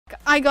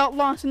I got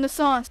lost in the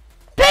sauce.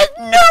 Pez,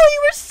 no, you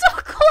were so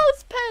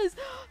close, Pez.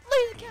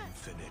 Lay the cat.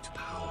 Infinite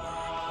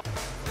power.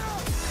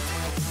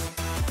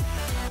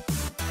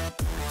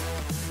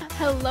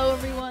 Hello,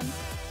 everyone.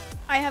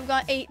 I have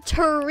got a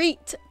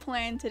treat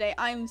planned today.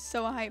 I'm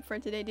so hyped for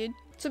today, dude.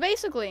 So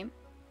basically,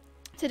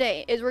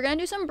 today is we're gonna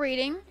do some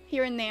breeding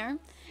here and there, and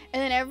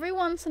then every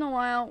once in a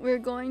while we're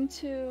going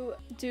to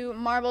do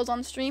marbles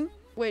on stream.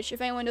 Which,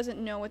 if anyone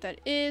doesn't know what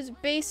that is,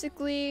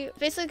 basically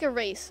a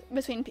race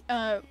between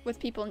with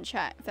people in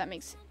chat, if that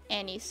makes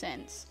any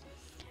sense.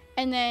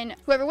 And then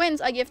whoever wins,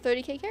 I give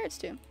 30k carrots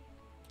to.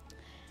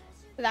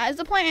 That is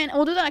the plan. And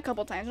we'll do that a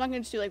couple times. I'm not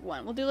gonna just do like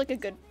one. We'll do like a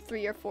good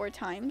 3 or 4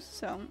 times.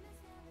 So,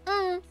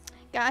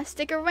 gotta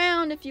stick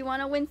around if you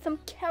want to win some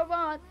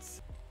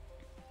carrots.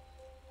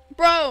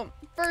 Bro,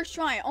 first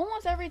try.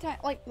 Almost every time.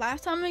 Like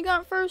last time we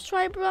got first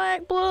try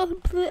black. You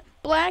know what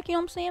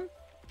I'm saying?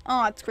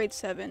 Oh, it's grade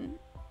 7.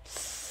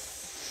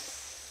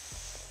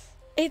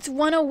 It's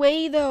 1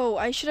 away though.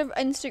 I should have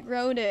instant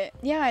growed it.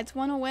 Yeah, it's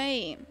 1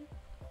 away.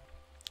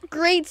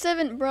 Grade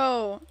 7,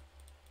 bro.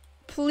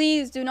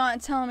 Please do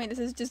not tell me this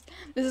is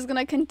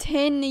gonna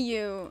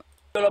continue.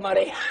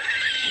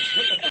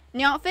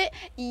 New outfit?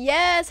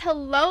 Yes.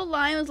 Hello,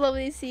 Lion. It was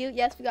lovely to see you.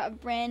 Yes, we got a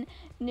brand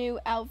new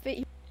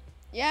outfit.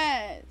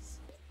 Yes.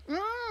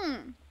 We've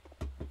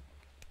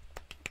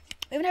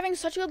been having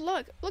such good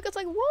luck. Look, it's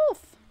like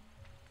Wolf.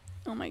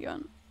 Oh my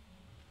god.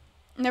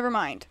 Never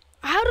mind.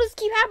 How does this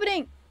keep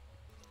happening?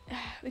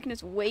 We can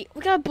just wait.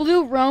 We got a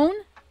blue roan.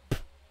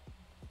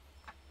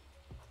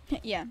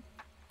 Yeah.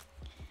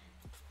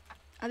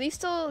 Are these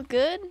still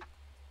good?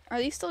 Are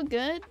these still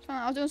good? Oh,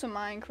 I was doing some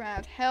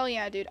Minecraft. Hell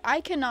yeah, dude.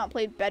 I cannot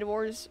play Bed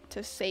Wars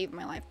to save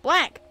my life.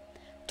 Black!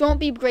 Don't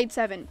be grade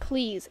 7,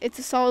 please. It's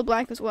a solid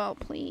black as well,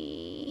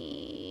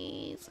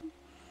 please.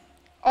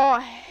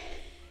 Oh,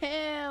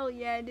 hell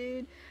yeah,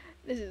 dude.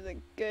 This is a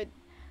good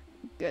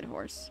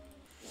horse.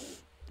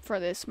 For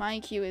this,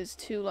 my IQ is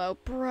too low.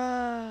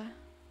 Bruh,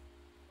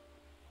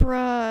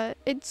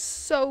 it's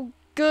so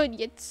good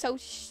yet so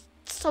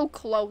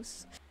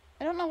close.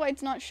 I don't know why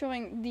it's not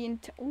showing the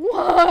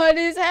what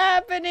is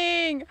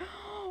happening?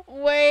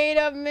 Wait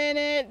a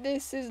minute,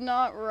 this is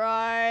not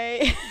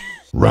right.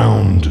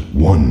 Round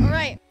 1. All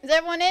right, is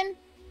everyone in?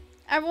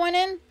 Everyone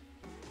in?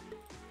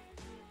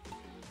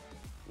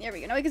 There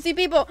we go. Now we can see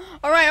people.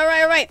 All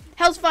right.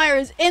 Hellfire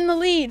is in the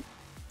lead.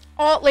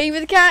 Oh, Lady with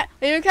the Cat.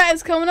 Lady with the Cat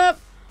is coming up.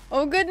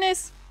 Oh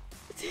goodness.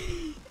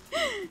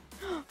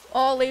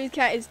 Oh, Lady with the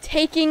Cat is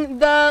taking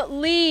the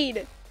lead.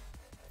 Wait,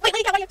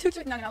 Lady Cat, why you have 2?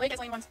 No, Lady Cat's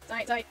only once.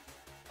 Sorry.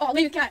 Oh,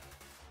 Lady with the Cat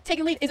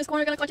taking the lead. Is this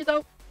corner gonna clutch it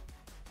though?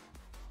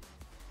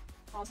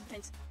 Oh, some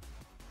things.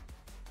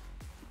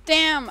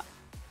 Damn,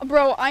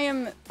 bro, I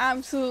am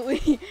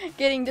absolutely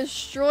getting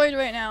destroyed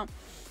right now.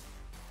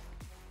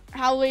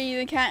 How Lady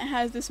the Cat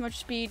has this much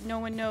speed, no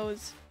one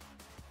knows.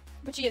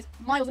 But she is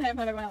miles ahead of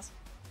everyone else.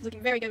 She's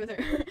looking very good with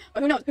her.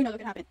 But who knows what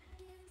can happen.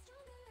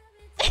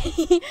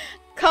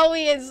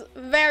 Chloe is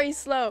very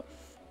slow,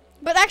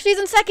 but actually he's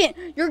in second.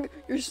 You're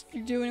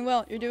doing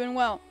well. You're doing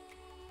well.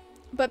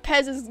 But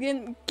Pez is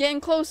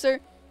getting closer.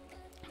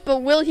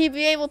 But will he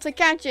be able to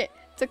catch it,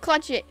 to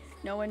clutch it?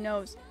 No one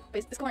knows.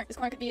 But this corner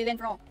could be the end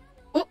for all.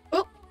 Oh,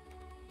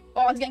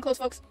 he's getting close,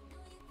 folks.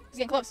 He's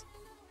getting close.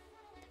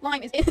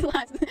 Lime is in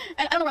last. And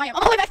I don't know where I am.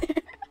 All the way back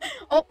there.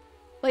 Oh,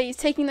 he's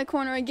taking the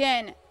corner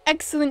again.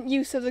 Excellent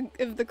use of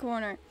the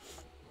corner.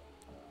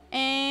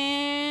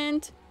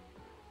 And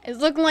it's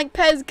looking like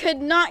Pez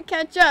could not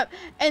catch up,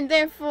 and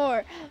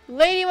therefore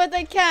Lady with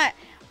the Cat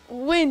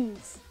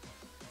wins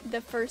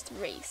the first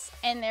race.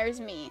 And there's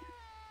me.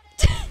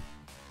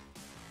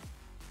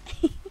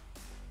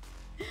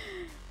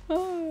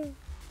 Oh.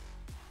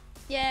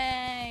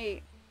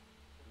 Yay.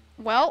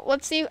 Well,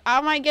 let's see. I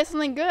might get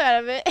something good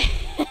out of it.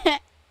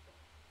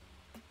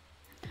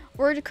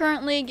 We're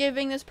currently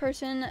giving this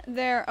person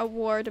their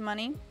award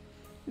money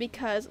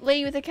because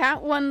Lady with the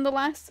Cat won the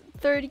last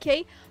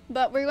 30k,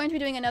 but we're going to be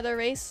doing another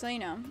race, so you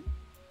know.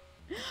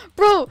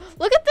 Bro,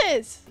 look at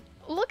this.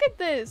 Look at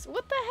this.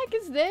 What the heck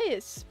is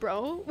this,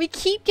 bro? We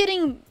keep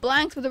getting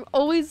blanks, but they're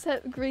always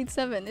at grade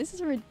 7. This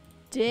is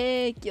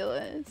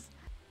ridiculous.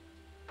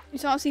 You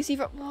saw CC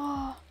for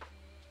whoa.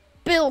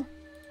 Bill.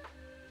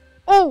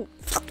 Oh,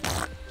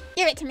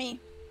 give it to me.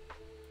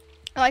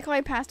 I like how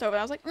I passed over.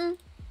 I was like, come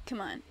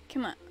on.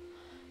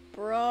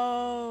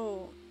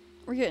 Bro,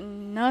 we're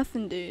getting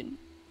nothing, dude.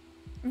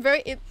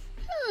 Yes,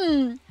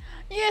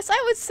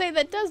 I would say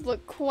that does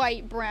look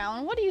quite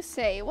brown. What do you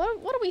say?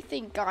 What do we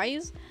think,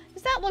 guys?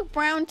 Does that look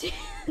brown too?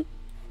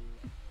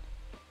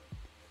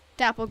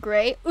 Dapple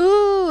gray.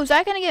 Ooh, is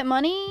that gonna get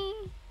money?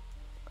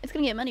 It's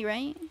gonna get money,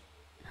 right?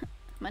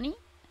 Money?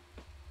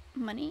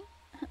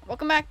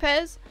 Welcome back,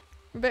 Pez.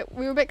 We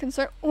were a bit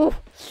concerned. Ooh.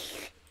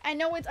 I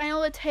know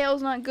the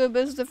tail's not good,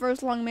 but this is the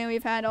first long meal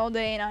we've had all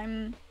day,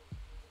 and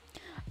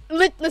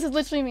this is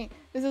literally me.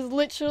 This is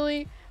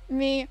literally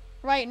me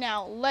right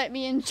now. Let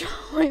me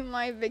enjoy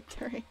my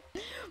victory.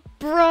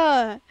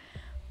 Bruh,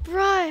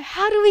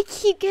 how do we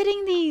keep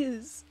getting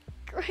these?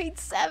 Grade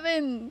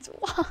 7s.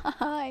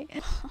 Why?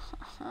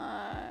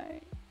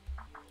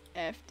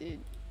 F, dude.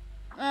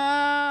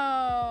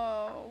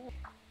 Oh.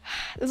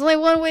 There's only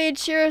one way to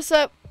cheer us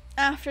up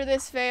after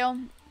this fail.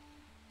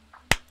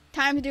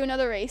 Time to do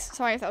another race.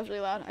 Sorry if that was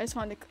really loud.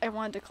 I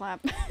wanted to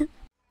clap.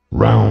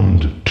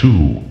 Round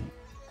 2.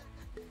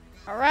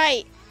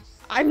 Alright.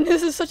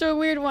 This is such a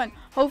weird one.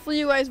 Hopefully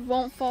you guys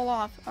won't fall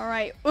off.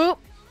 Alright. Oop.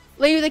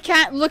 Lady the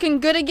cat looking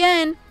good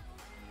again.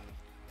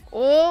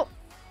 Oh.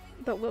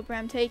 But will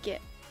Bram take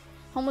it?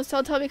 Homeless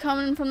Telltale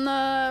coming from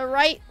the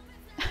right.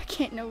 I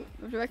can't know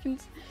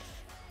directions.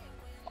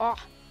 Oh.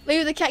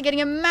 Lady the cat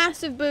getting a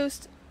massive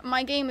boost.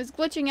 My game is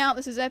glitching out.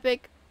 This is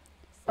epic.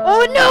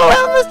 Oh no!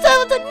 Homeless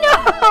Telltale! No!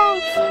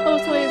 Homeless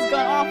Telltale has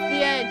gone off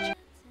the edge.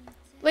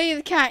 Lady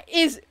the cat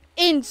is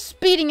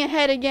speeding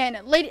ahead again.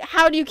 Lady,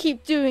 how do you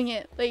keep doing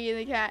it, Lady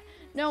the cat?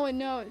 No one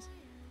knows.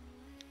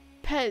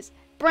 Pez,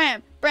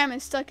 Bram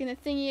is stuck in the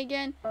thingy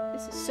again.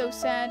 This is so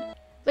sad.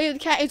 Lady the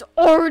cat is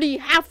already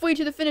halfway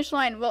to the finish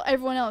line while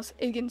everyone else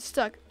is getting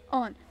stuck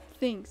on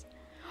things.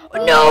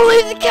 Oh, no,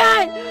 Lady the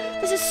cat!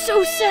 This is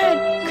so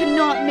sad. Could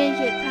not make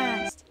it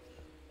past.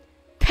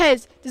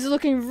 Pez, this is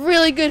looking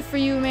really good for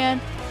you, man.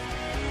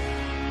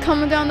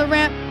 Coming down the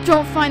ramp.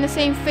 Don't find the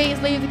same fate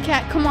as Lady the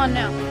cat. Come on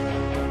now.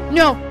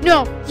 No.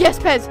 Yes,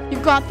 Pez,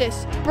 you've got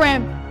this.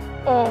 Bram.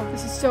 Oh,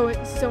 this is so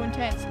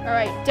intense. All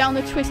right, down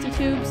the twisty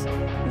tubes.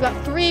 We've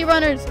got 3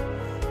 runners.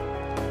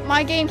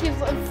 My game keeps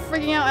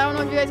freaking out. I don't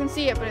know if you guys can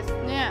see it, but it's,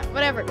 yeah,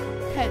 whatever.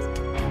 Pez,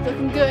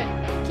 looking good.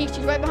 Keishi's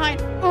right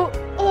behind. Oh,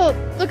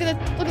 look at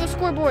the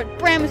scoreboard.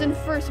 Bram is in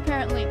first,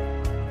 apparently.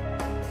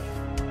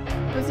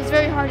 This is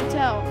very hard to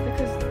tell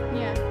because,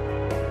 yeah.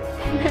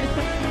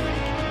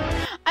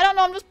 I don't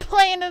know. I'm just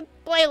playing the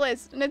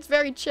playlist, and it's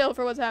very chill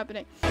for what's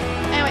happening.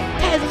 Anyway,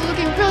 Pez, this is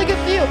looking really good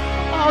for you.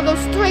 Oh, I'll go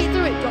straight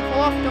through it. Don't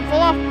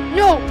fall off.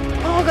 No.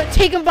 Oh, I got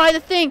taken by the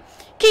thing.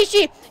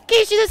 Kishi,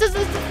 this is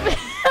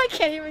I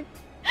can't even.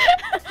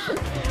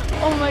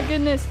 Oh my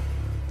goodness.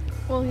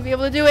 Will he be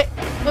able to do it?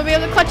 Will he be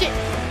able to clutch it?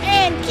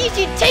 And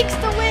Kishi takes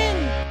the win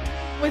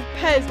with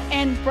Pez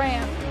and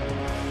Bram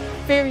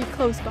very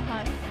close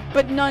behind,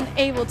 but none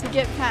able to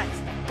get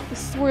past the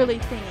swirly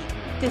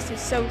thingy. This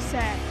is so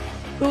sad.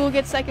 Who will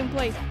get second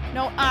place?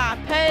 No,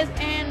 Pez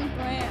and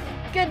Bram.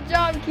 Good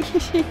job,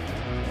 Kishi.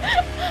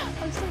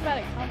 I'm so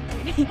bad at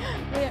commentating.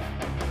 Yeah.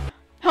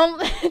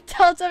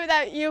 Tell me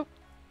that you.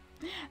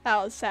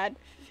 That was sad.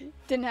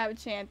 Didn't have a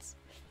chance.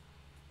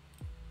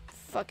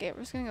 Fuck it,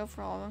 we're just gonna go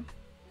for all of them.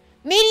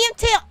 Medium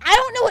tail. I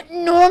don't know what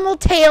normal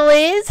tail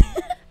is.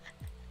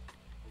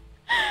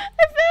 I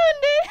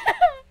found it.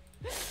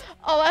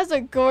 Oh, that's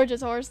a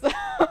gorgeous horse,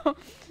 though.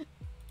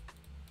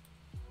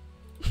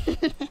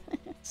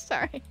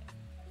 Sorry.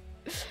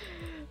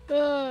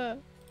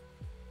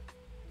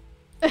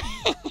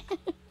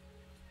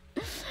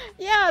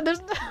 Yeah,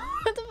 there's no.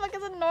 What the fuck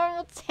is a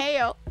normal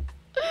tail?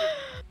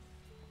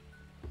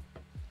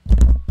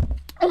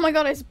 Oh my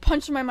god, I just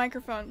punched my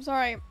microphone.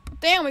 Sorry.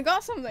 Damn, we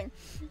got something.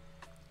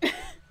 How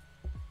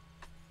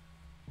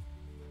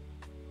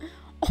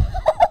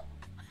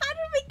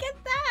did we get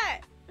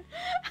that?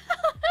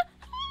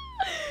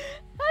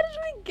 How did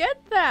we get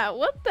that?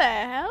 What the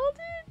hell,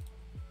 dude?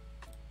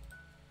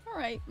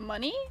 Alright,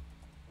 money?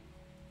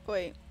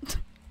 Wait.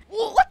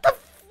 What the?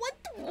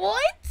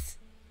 What?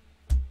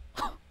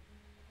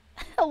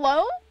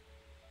 Hello?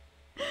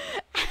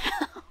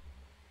 Ow.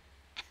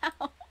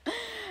 Ow.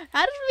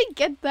 How did we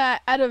get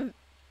that out of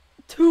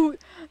 2?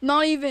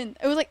 Not even.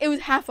 It was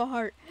half a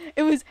heart.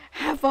 It was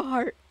half a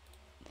heart.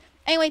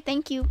 Anyway,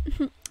 thank you.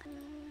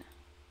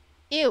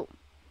 Ew.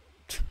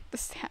 The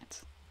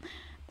stats.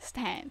 The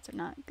stats are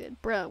not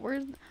good. Bruh,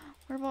 where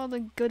have all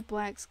the good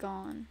blacks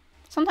gone?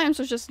 Sometimes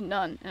there's just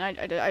none. And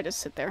I just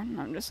sit there and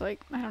I'm just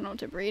like, I don't know what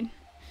to breed.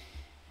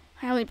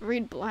 I only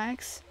breed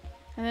blacks.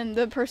 And then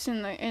the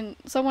person,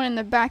 someone in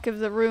the back of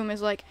the room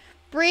is like,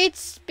 breed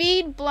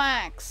speed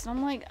blacks. And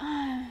I'm like,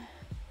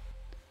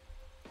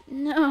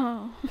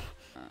 no.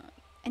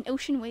 An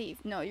ocean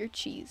wave. No, you're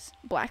cheese.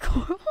 Black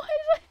hole.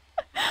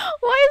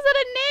 Why is that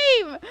a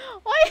name?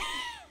 Why?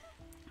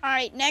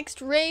 Alright,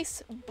 next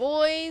race.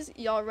 Boys,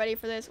 y'all ready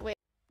for this? Wait.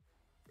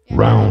 Yeah.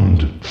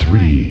 Round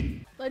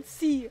 3. Let's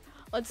see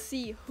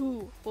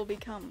who will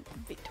become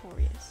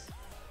victorious.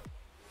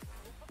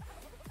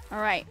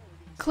 Alright.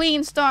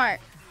 Clean start.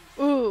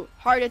 Ooh,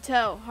 hard to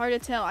tell.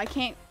 I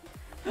can't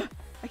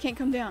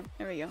come down.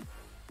 There we go.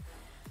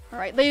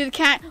 Alright, Lady the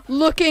cat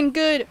looking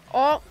good.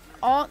 Oh.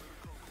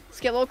 Let's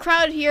get a little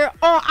crowded here.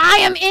 Oh, I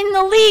am in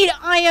the lead.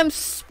 I am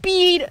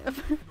speed.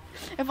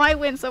 If I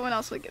win, someone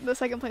else will get the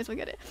second place will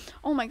get it.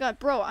 Oh my god,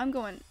 bro, I'm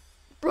going.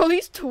 Bro,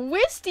 these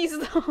twisties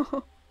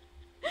though.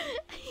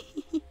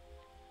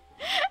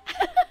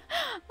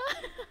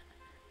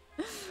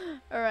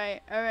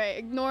 Alright,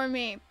 ignore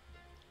me.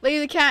 Lady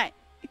the cat,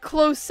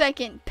 close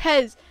second.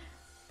 Pez.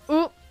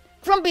 Oop.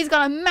 Grumpy's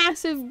got a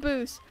massive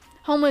boost.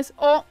 Homeless.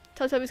 Oh,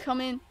 Teletubbies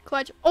coming in.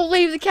 Clutch. Oh,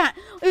 Lady the cat.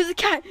 Lady the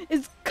cat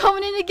is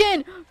coming in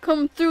again.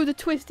 Coming through the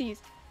twisties.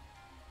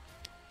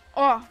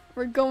 Oh,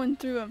 we're going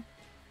through them.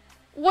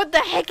 What the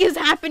heck is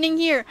happening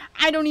here?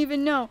 I don't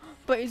even know.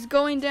 But it's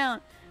going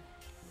down.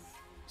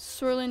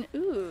 Swirling.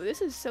 Ooh,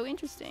 this is so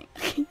interesting.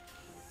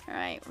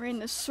 Alright, we're in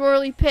the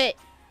swirly pit.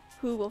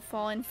 Who will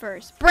fall in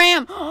first?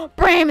 Bram!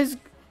 Bram is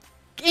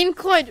in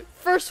clutch.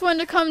 First one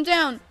to come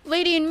down.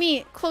 Lady and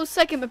me, close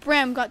second, but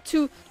Bram got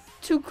too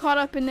caught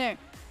up in there.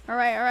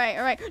 Alright, alright,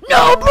 alright.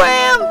 No,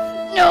 Bram!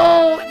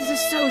 No! This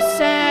is so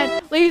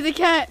sad. Lady the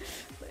cat.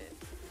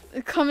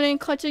 Coming in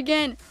clutch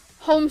again.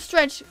 Home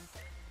stretch.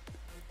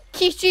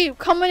 Kishi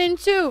coming in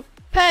too.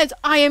 Pez,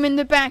 I am in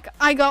the back.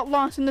 I got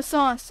lost in the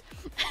sauce.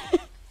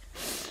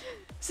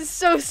 This is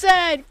so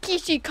sad.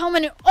 Kishi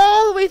coming in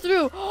all the way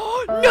through.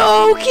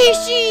 No,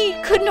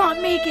 Kishi could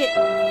not make it.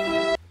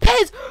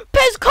 Pez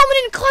coming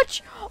in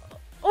clutch.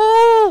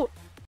 Oh,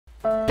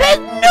 Pez,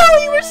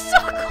 no, you were so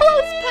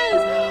close,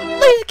 Pez.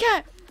 Lady the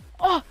cat.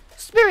 Oh,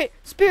 Spirit.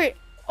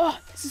 Oh,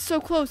 this is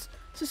so close.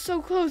 This is so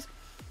close.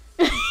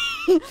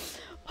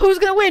 Who's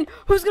gonna win?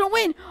 Who's gonna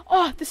win?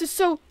 Oh, this is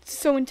so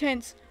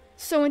intense.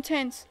 So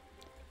intense.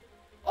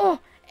 Oh,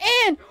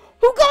 and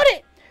who got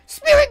it?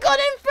 Spirit got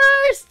in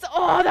first.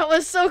 Oh, that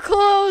was so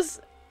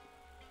close.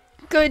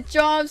 Good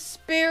job,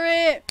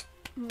 Spirit.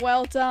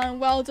 Well done,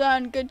 well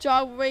done. Good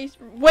job,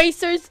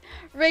 racers.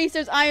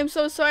 I am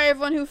so sorry,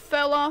 everyone who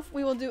fell off.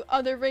 We will do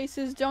other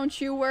races.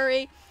 Don't you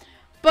worry.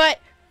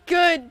 But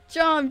good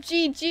job,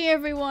 GG,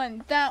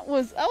 everyone. That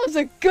was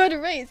a good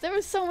race. There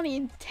were so many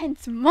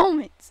intense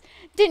moments.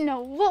 Didn't know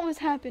what was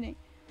happening.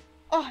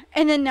 Oh,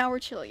 and then now we're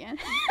chill again.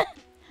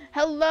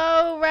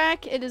 Hello,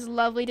 Rack. It is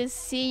lovely to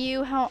see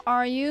you. How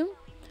are you?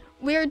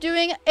 We're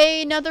doing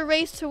another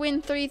race to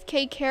win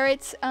 30k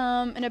carrots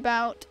in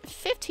about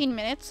 15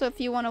 minutes. So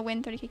if you want to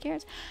win 30k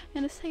carrots, I'm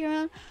gonna stick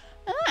around.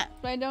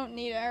 But I don't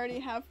need it. I already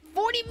have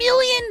 40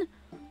 million.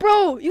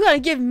 Bro, you gotta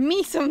give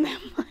me some of that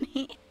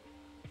money.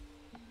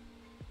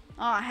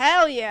 Oh,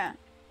 hell yeah.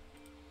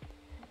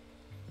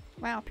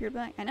 Wow, pure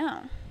black. I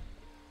know.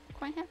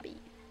 Quite happy.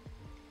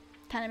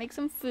 Time to make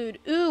some food.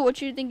 Ooh,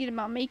 what you thinking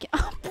about making?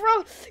 Oh,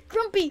 bro,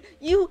 Grumpy,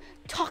 you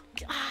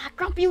talked.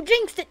 Grumpy, you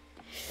jinxed it.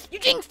 You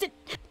jinxed it.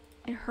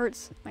 It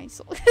hurts my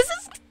soul. This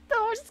is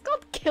just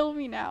gonna kill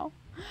me now.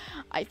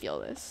 I feel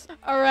this.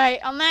 All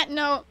right. On that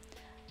note,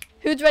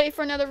 who's ready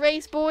for another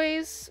race,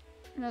 boys?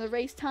 Another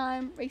race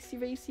time.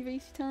 Racy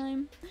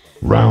time.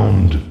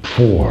 Round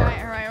 4. All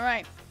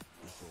right.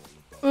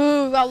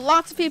 Ooh, got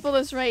lots of people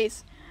this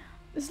race.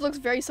 This looks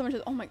very similar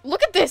to. Oh my!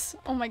 Look at this.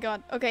 Oh my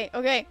God. Okay.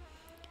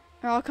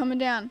 They're all coming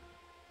down.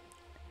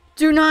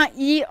 Do not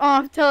eat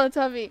off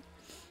Teletubby.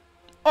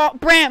 Oh,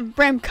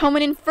 Bram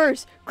coming in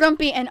first.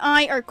 Grumpy and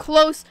I are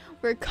close.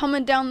 We're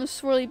coming down the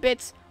swirly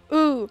bits.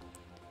 Ooh.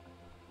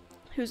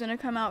 Who's gonna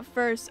come out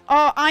first?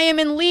 Oh, I am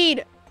in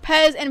lead.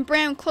 Pez and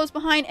Bram close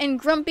behind, and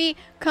Grumpy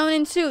coming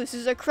in too. This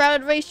is a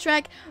crowded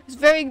racetrack. It's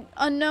very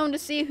unknown to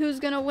see who's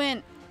gonna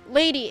win.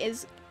 Lady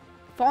is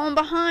falling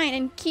behind,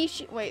 and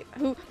Kishi. Wait,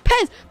 who?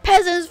 Pez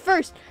is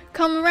first.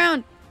 Come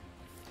around.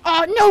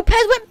 Oh no,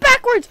 Pez went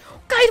backwards.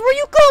 Guys, where are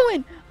you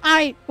going?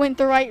 I went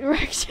the right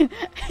direction.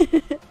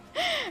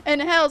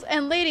 And Hells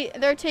and Lady,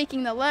 they're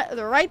taking the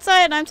right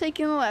side, and I'm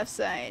taking the left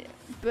side.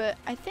 But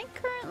I think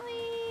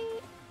currently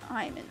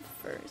I'm in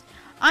first.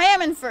 I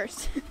am in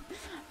first.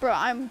 Bro,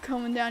 I'm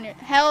coming down here.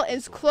 Hell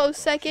is close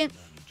second.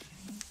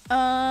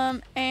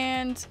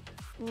 And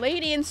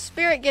Lady and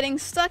Spirit getting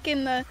stuck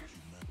in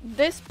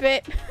this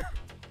bit.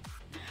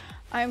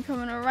 I'm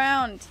coming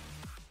around.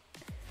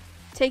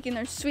 Taking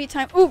their sweet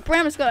time. Ooh,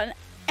 Bram has got an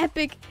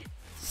epic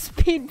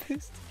speed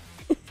boost.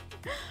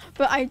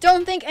 But I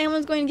don't think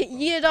anyone's going to get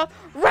yeeted off.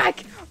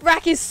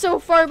 Rack is so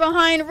far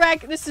behind.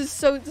 Rack, this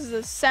is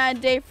a sad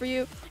day for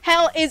you.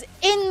 Hell is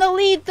in the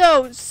lead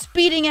though,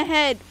 speeding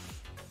ahead.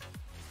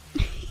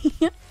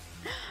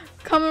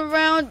 Coming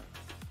around.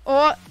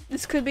 Oh,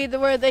 this could be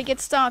where they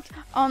get stopped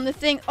on the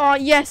thing. Oh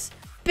yes,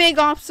 big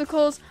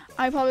obstacles.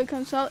 I probably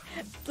come out.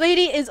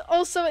 Lady is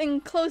also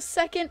in close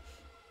second.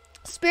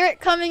 Spirit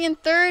coming in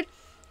third.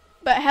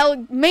 But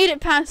Hell made it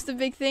past the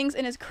big things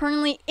and is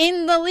currently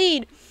in the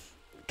lead.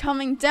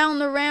 Coming down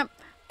the ramp.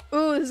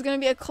 Ooh, this is going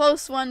to be a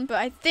close one, but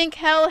I think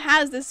Hell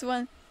has this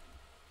one.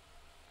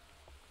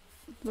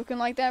 Looking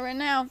like that right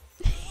now.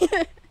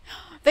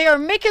 They are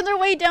making their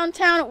way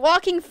downtown,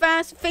 walking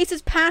fast,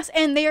 faces past,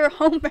 and they are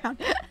homebound.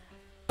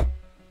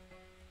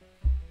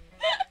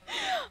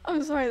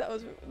 I'm sorry, that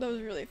was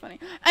really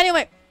funny.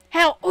 Anyway,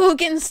 Hell, ooh,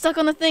 getting stuck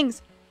on the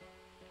things.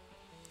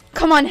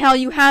 Come on, Hell,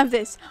 you have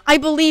this. I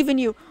believe in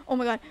you. Oh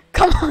my God,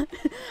 come on.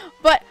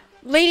 But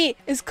Lady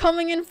is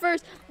coming in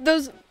first.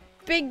 Those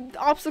big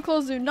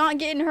obstacles do not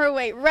get in her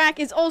way. Rack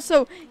is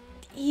also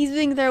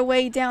easing their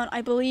way down.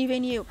 I believe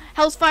in you.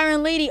 Hellfire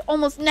and Lady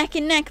almost neck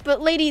and neck,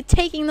 but Lady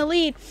taking the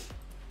lead.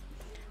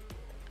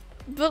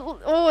 But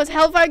oh, is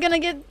Hellfire gonna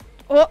get?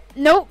 Oh,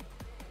 nope.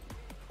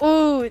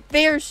 Oh,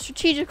 they are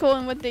strategical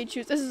in what they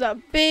choose. This is a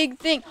big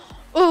thing.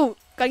 Oh,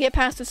 gotta get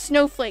past the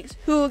snowflakes.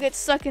 Who will get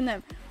stuck in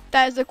them?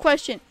 That is the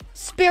question.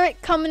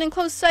 Spirit coming in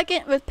close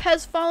second with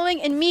Pez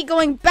following, and me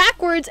going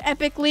backwards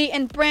epically,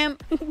 and Bram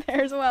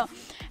there as well.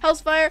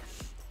 Hellfire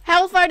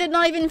did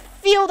not even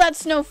feel that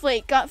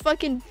snowflake. Got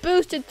fucking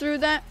boosted through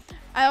that.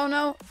 I don't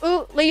know.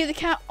 Ooh, Lady the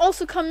Cat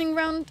also coming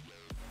around.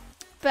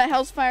 But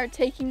Hellfire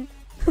taking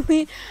the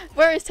lead.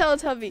 Where is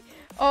Teletubby?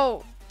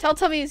 Oh,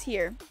 Teletubby is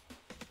here.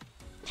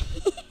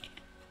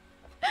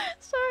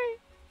 Sorry.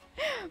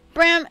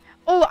 Bram.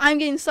 Oh, I'm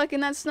getting stuck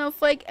in that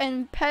snowflake.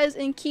 And Pez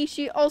and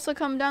Kishi also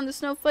come down the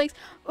snowflakes.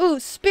 Ooh,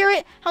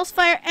 Spirit,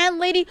 Hellfire, and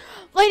Lady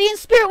and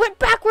Spirit went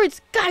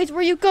backwards. Guys, where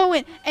are you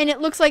going? And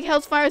it looks like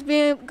Hellfire is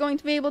going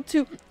to be able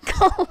to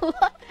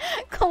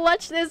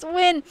clutch this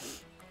win.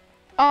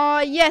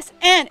 Yes.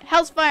 And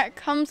Hellfire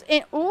comes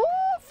in. Ooh,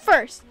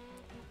 first.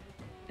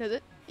 Does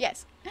it?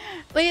 Yes.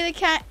 Lady the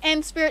Cat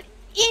and Spirit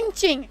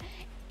inching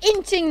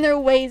their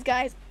ways,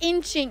 guys.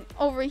 Inching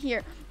over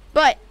here.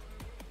 But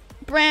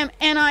Bram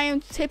and I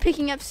am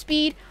picking up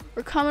speed.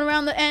 We're coming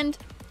around the end.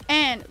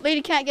 And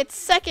Lady Cat gets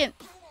second.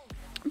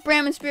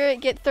 Bram and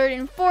Spirit get third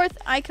and fourth.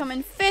 I come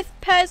in fifth.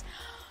 Pez,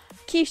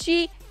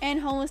 Kishi,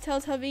 and Homeless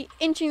Teletubby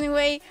inching their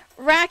way.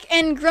 Rack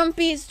and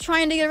Grumpy is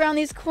trying to get around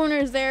these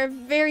corners. They're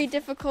very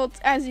difficult,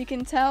 as you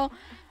can tell.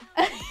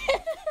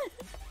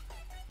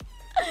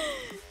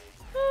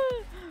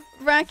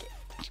 Rack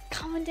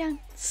coming down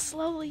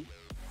slowly.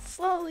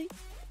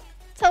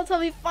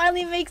 Teletubby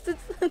finally makes it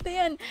to the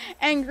end,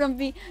 and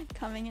Grumpy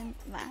coming in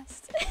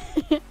last.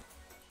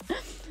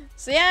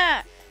 So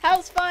yeah,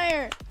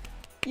 Hellfire,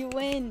 you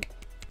win!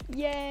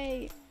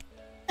 Yay!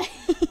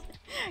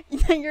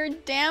 You're a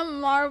damn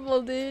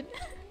marble, dude.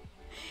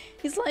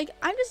 He's like,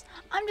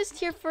 I'm just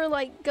here for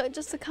like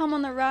just to come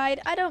on the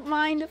ride. I don't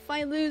mind if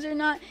I lose or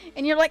not.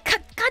 And you're like,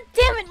 God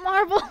damn it,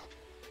 Marble!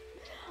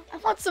 I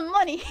want some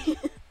money.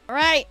 All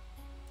right.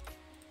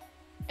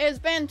 It's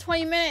been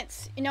 20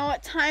 minutes. You know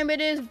what time it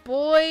is,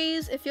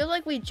 boys? It feels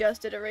like we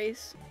just did a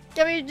race.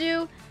 Get ready to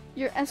do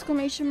your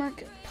exclamation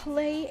mark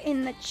play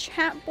in the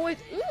chat, boys.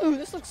 Ooh,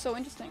 this looks so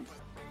interesting.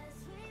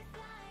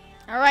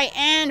 All right,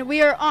 and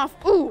we are off.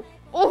 Ooh,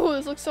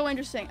 this looks so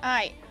interesting. All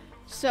right,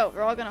 so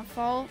we're all gonna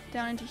fall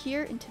down into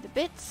here, into the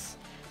bits.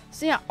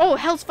 So yeah, oh,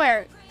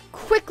 Hellfire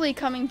quickly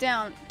coming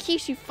down.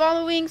 Kishi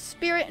following,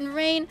 Spirit and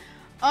Rain.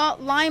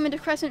 Lime and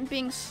Decrescent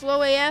being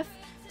slow AF.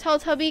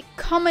 Teletubby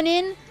coming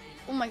in.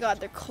 Oh my god,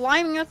 they're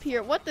climbing up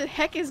here. What the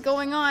heck is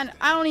going on?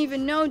 I don't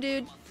even know,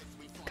 dude.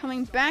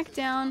 Coming back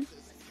down.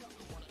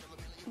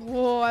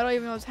 Whoa, I don't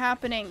even know what's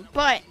happening.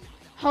 But,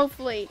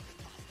 hopefully,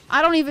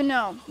 I don't even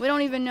know. We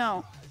don't even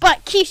know.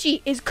 But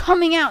Kishi is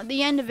coming out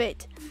the end of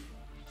it.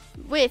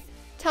 With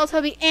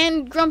Teletubby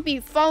and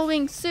Grumpy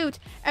following suit.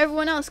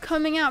 Everyone else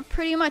coming out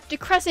pretty much.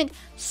 Decrescent,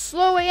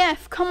 slow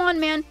AF. Come on,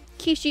 man.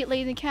 Kishi,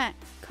 Lady the Cat,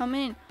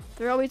 coming in.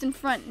 They're always in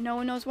front. No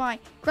one knows why.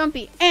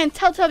 Grumpy and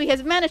Teletubby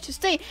has managed to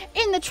stay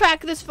in the track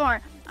this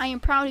far. I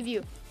am proud of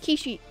you.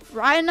 Kishi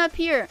riding up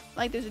here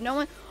like there's no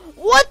one.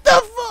 What the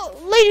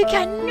fuck? Lady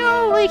Cat,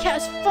 no! Lady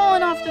Cat has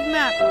fallen off the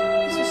map.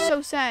 This is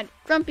so sad.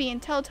 Grumpy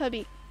and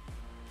Teletubby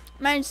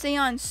managed to stay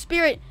on.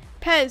 Spirit,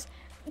 Pez,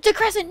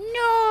 Decrescent,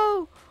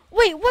 no!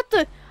 Wait, what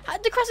the?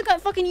 Decrescent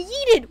got fucking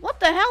yeeted. What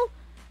the hell?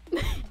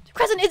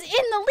 Decrescent is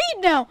in the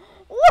lead now.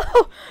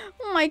 Whoa!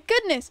 Oh my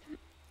goodness.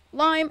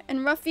 Lime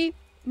and Ruffy.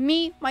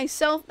 Me,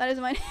 myself, that is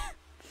my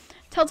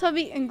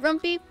Teletubby and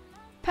Grumpy,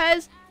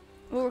 Pez.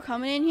 Oh, we're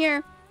coming in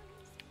here.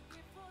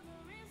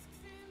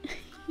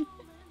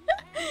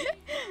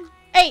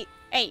 Hey,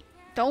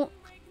 don't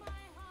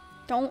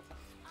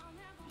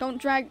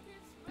drag.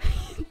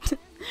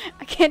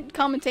 I can't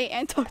commentate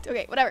and talk.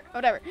 Okay,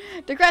 whatever.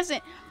 Decrescent.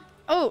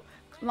 Oh,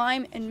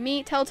 Lime and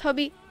me,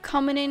 Teletubby,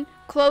 coming in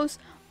close,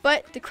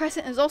 but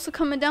Decrescent is also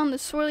coming down the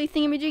swirly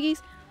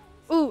thingamajiggies.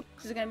 Ooh,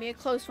 this is gonna be a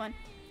close one.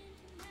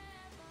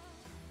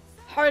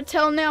 Hard to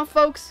tell now,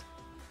 folks.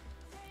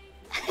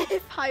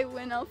 If I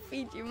win, I'll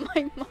feed you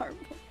my marble.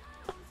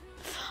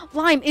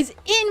 Lime is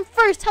in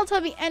first.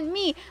 Teletubby and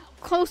me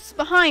close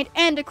behind.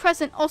 And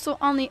Decrescent also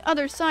on the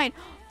other side.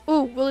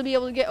 Ooh, will he be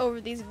able to get over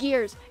these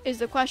gears is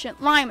the question.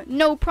 Lime,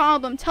 no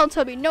problem.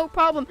 Teletubby, no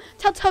problem.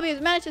 Teletubby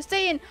has managed to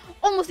stay in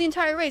almost the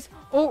entire race.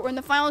 Oh, we're in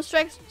the final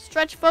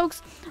stretch,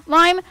 folks.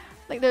 Lime,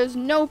 like there's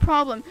no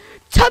problem.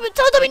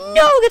 Teletubby,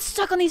 no, gets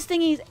stuck on these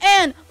thingies.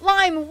 And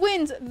Lime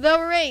wins the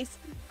race.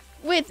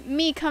 With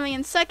me coming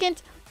in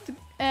second,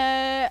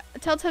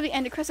 Teletubby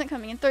and Decrescent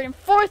coming in third and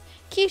fourth,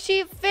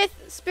 Kishi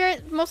fifth,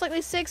 Spirit most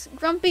likely sixth,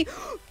 Grumpy,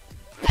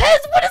 Pez,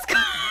 what is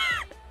going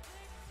on?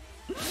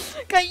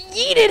 Got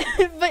yeeted,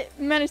 but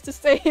managed to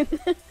stay in.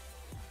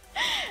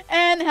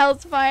 And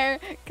Hellfire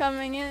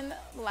coming in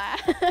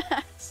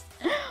last.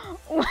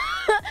 Well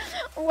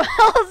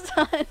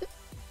done.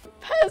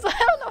 Pez,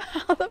 I don't know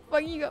how the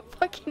fuck you got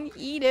fucking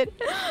yeeted.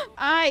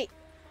 Alright,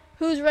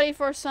 who's ready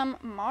for some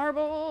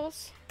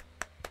marbles?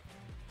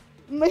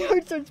 My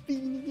heart starts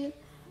beating again.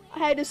 I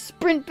had to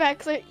sprint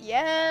back. So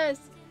yes,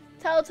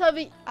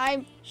 Teletubby,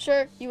 I'm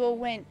sure you will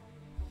win.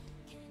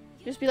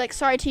 Just be like,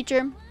 sorry,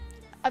 teacher.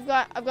 I've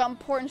got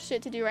important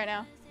shit to do right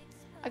now.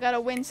 I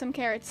gotta win some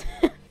carrots.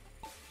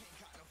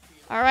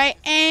 All right,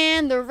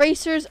 and the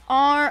racers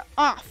are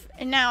off,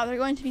 and now they're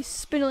going to be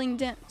spinning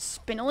down.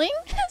 Spinning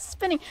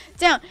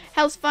down.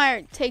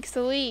 Hellfire takes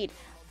the lead,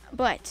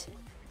 but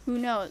who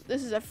knows?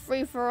 This is a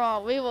free for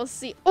all. We will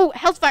see. Oh,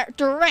 Hellfire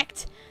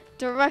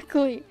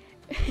directly.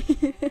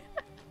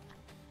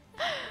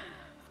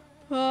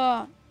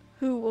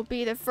 Who will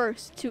be the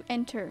first to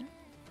enter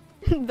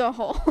the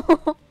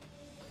hole?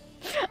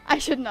 I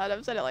should not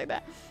have said it like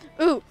that.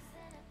 Ooh,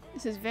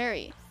 this is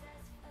very,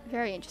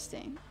 very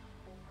interesting.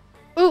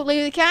 Ooh,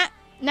 Lady the Cat,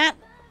 Nat.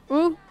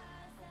 Ooh,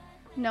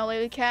 no,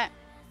 Lady the Cat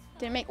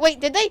didn't make. Wait,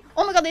 did they?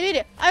 Oh my God, they did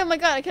it! Oh my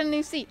God, I couldn't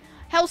even see.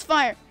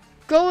 Hellfire,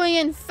 going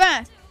in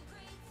fast.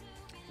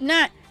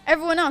 Nat,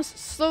 everyone else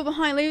slow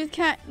behind. Lady the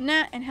Cat,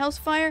 Nat, and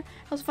Hellfire.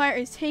 Hellfire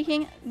is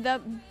taking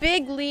the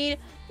big lead,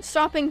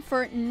 stopping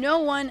for no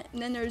one.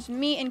 And then there's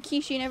me and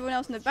Kishi and everyone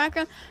else in the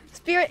background.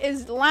 Spirit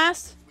is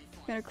last.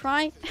 I'm gonna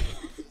cry.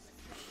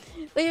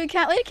 Lady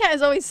Cat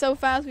is always so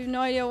fast. We have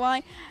no idea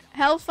why.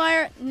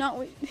 Hellfire,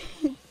 not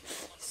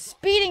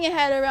speeding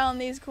ahead around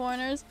these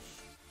corners.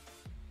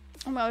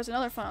 Oh my, there's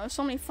another funnel. There's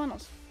so many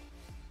funnels.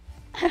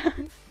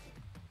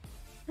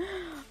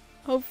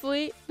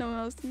 Hopefully, no one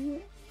else can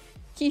hear.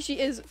 Kishi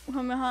is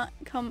coming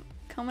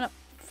up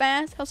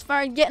fast.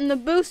 Hellfire getting the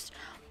boost.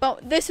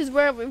 But this is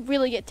where we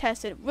really get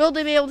tested. Will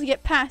they be able to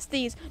get past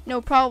these?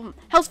 No problem.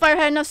 Hellfire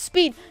had enough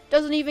speed.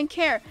 Doesn't even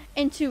care.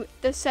 Into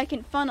the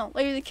second funnel.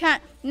 Lady the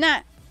Cat,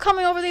 Nat,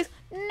 coming over these.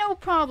 No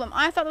problem.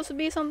 I thought this would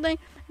be something.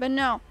 But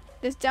no.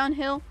 This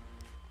downhill.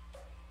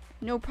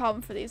 No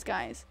problem for these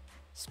guys.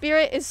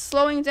 Spirit is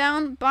slowing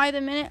down by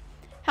the minute.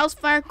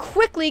 Hellfire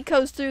quickly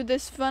goes through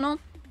this funnel.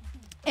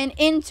 And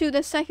into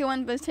the second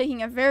one. But it's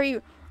taking a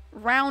very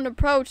round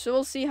approach. So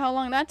we'll see how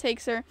long that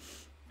takes her.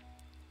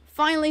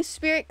 Finally,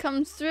 Spirit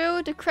comes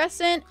through to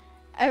Crescent.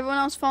 Everyone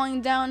else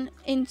falling down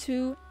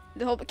into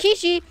the hole. But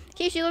Kishi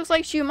looks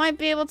like she might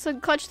be able to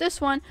clutch this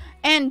one.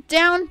 And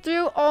down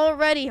through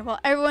already. While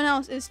everyone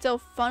else is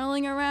still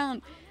funneling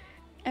around.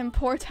 And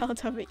poor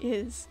Teletubby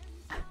is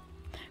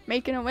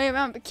making her way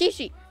around. But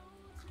Kishi's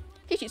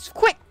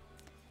quick.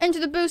 Into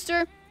the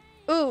booster.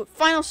 Ooh,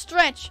 final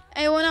stretch.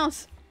 Anyone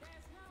else?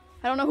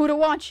 I don't know who to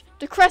watch.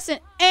 To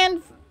Crescent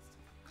and...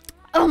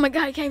 Oh my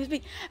God, I can't even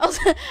speak.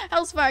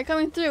 Hellfire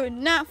coming through,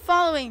 not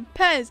following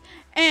Pez,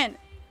 and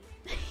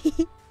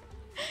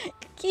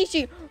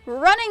Kishi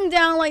running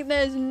down like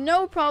there's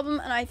no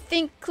problem. And I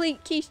think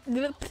Kishi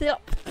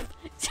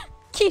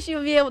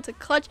will be able to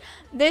clutch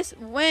this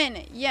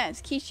win.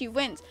 Yes, Kishi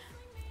wins.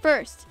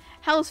 First,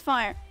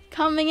 Hellfire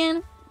coming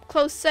in,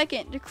 close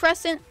second. To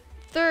Crescent,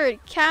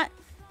 third, Cat,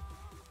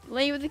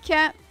 Lady with the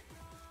Cat.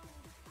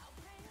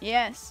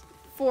 Yes,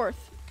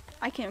 fourth,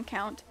 I can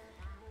count.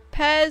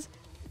 Pez,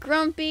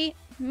 Grumpy,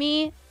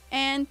 me,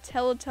 and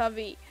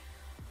Teletubby.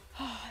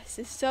 Oh, this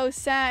is so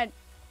sad.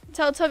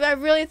 Teletubby, I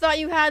really thought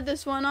you had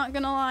this one, not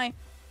gonna lie.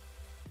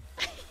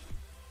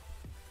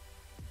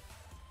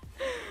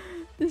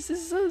 This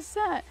is so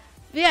sad.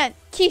 But yeah,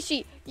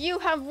 Kishi, you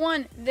have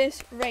won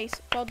this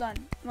race. Well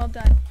done. Well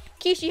done.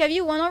 Kishi, have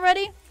you won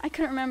already? I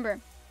couldn't remember.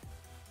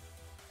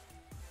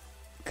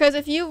 Because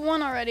if you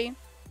won already...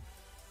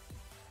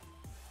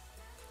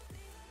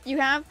 You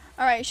have?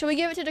 Alright, shall we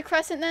give it to the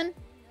Crescent then?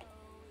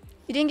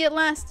 You didn't get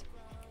last.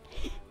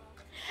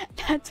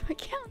 That's what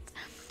counts.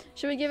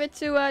 Should we give it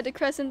to the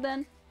Crescent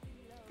then?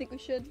 I think we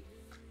should.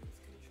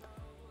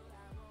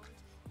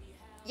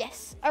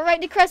 Yes.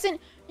 Alright, the Crescent,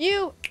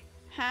 you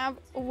have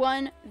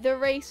won the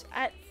race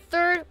at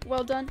third.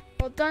 Well done.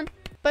 Well done.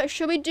 But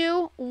should we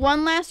do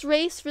one last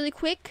race really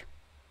quick?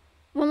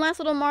 One last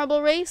little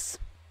marble race?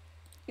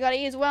 You got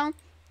E as well?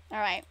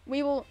 Alright.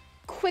 We will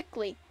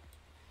quickly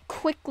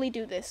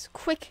do this.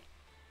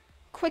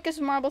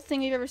 Quickest marble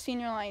thing you've ever seen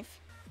in your life.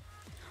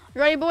 You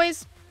ready,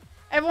 boys?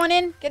 Everyone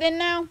in? Get in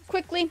now.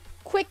 Quickly.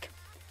 Quick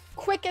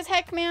as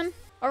heck, man.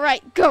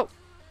 Alright, go.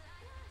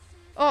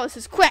 Oh, this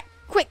is quick.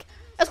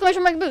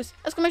 Exclamation mark boost.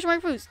 Exclamation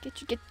mark boost.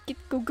 Get.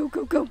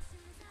 Go.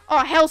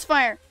 Oh,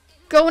 Hellfire.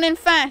 Going in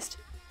fast.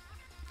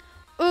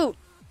 Ooh,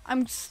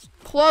 I'm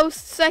close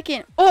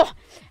second. Oh,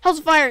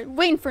 Hellfire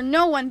waiting for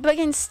no one, but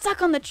getting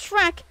stuck on the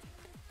track.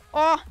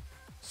 Oh,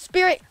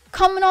 Spirit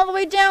coming all the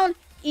way down.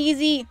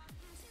 Easy.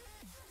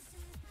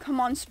 Come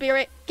on,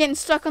 Spirit. Getting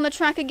stuck on the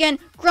track again.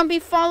 Grumpy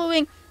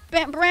following.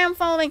 Bram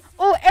following.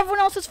 Oh, everyone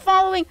else is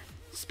following.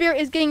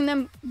 Spirit is getting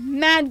them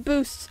mad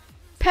boosts.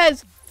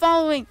 Pez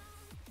following.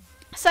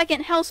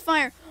 Second,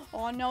 Hellfire.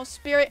 Oh, no,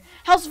 Spirit.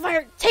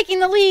 Hellfire taking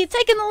the lead.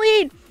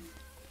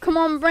 Come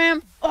on,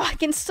 Bram. Oh,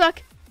 getting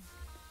stuck.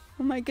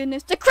 Oh, my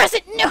goodness. The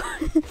Crescent. No.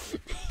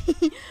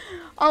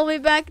 All the way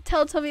back.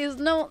 Teletubby is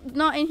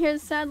not in here,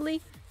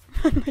 sadly.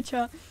 My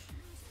child.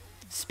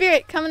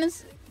 Spirit coming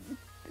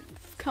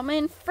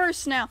in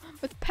first now,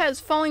 with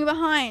Pez falling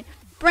behind.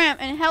 Bram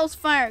and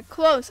Hellfire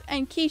close,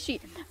 and Kishi.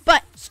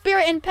 But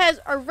Spirit and Pez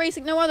are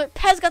racing no other.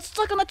 Pez got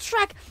stuck on the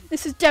track.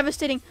 This is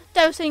devastating.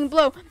 Devastating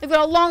blow. They've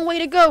got a long way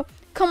to go.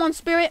 Come on,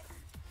 Spirit.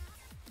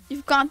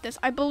 You've got this.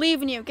 I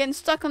believe in you. Getting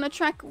stuck on the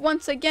track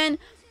once again.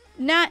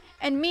 Nat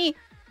and me.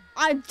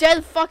 I'm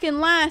dead fucking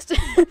last.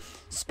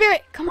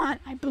 Spirit, come on.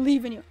 I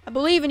believe in you.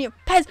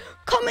 Pez,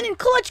 coming in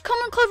clutch.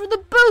 With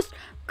the boost.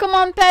 Come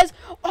on, Pez.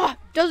 Oh,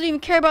 doesn't even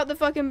care about the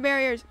fucking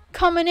barriers.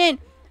 Coming in.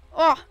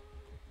 Oh,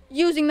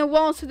 using the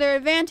walls to their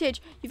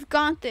advantage. You've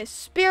got this.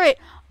 Spirit.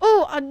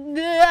 Oh, I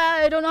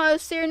don't know how to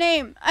say your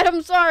name.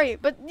 I'm sorry,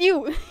 but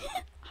you.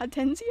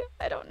 Hortensia?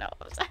 I don't know.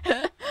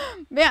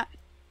 Yeah.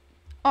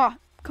 Oh,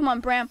 come on,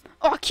 Bram.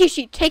 Oh,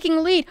 Kishi taking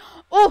the lead.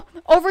 Oh,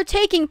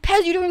 overtaking.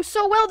 Pez, you're doing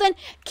so well then.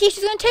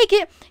 Kishi's going to take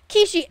it.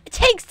 Kishi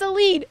takes the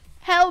lead.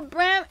 Hell,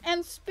 Bram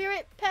and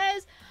Spirit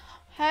Pez.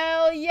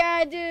 Hell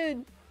yeah,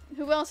 dude.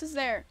 Who else is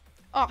there?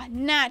 Oh,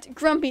 Nat,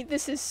 Grumpy.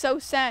 This is so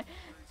sad.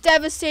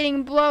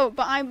 Devastating blow,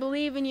 but I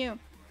believe in you.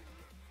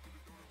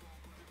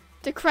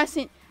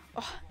 Decrescent.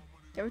 Oh,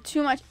 there were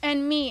too much.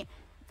 And me,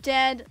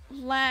 dead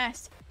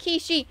last.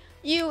 Kishi,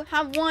 you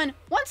have won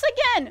once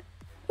again.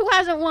 Who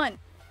hasn't won?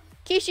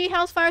 Kishi,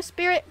 Hellfire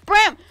Spirit,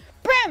 Bram!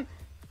 Bram!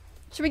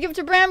 Should we give it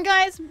to Bram,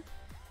 guys?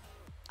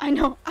 I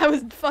know, I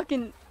was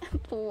fucking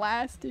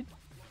blasted.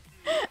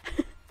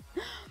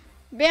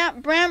 Yeah,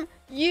 Bram,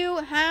 you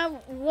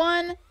have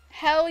won.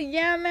 Hell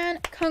yeah, man.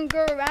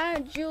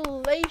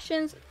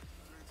 Congratulations.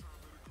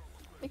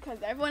 Because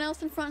everyone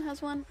else in front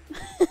has won.